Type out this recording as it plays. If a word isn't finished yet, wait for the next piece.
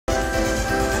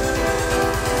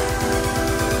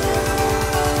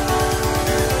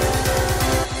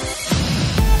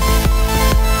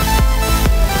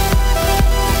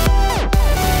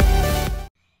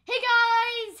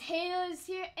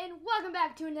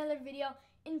another video.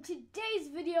 In today's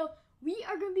video, we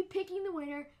are going to be picking the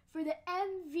winner for the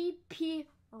MVP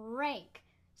rank.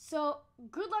 So,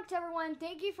 good luck to everyone.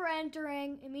 Thank you for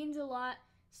entering. It means a lot.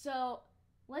 So,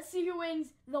 let's see who wins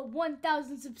the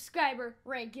 1,000 subscriber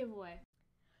rank giveaway.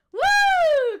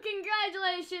 Woo!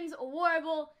 Congratulations,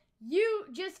 Worrible. You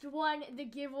just won the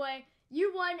giveaway.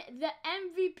 You won the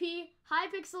MVP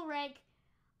Hypixel rank.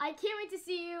 I can't wait to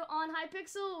see you on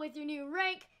Hypixel with your new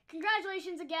rank.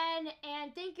 Congratulations again,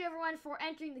 and thank you everyone for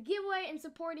entering the giveaway and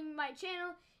supporting my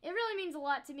channel. It really means a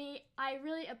lot to me. I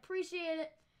really appreciate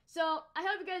it. So, I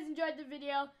hope you guys enjoyed the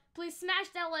video. Please smash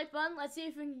that like button. Let's see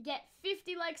if we can get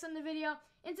 50 likes on the video.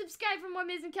 And subscribe for more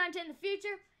amazing content in the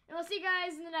future. And we'll see you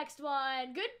guys in the next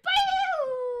one.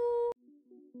 Goodbye!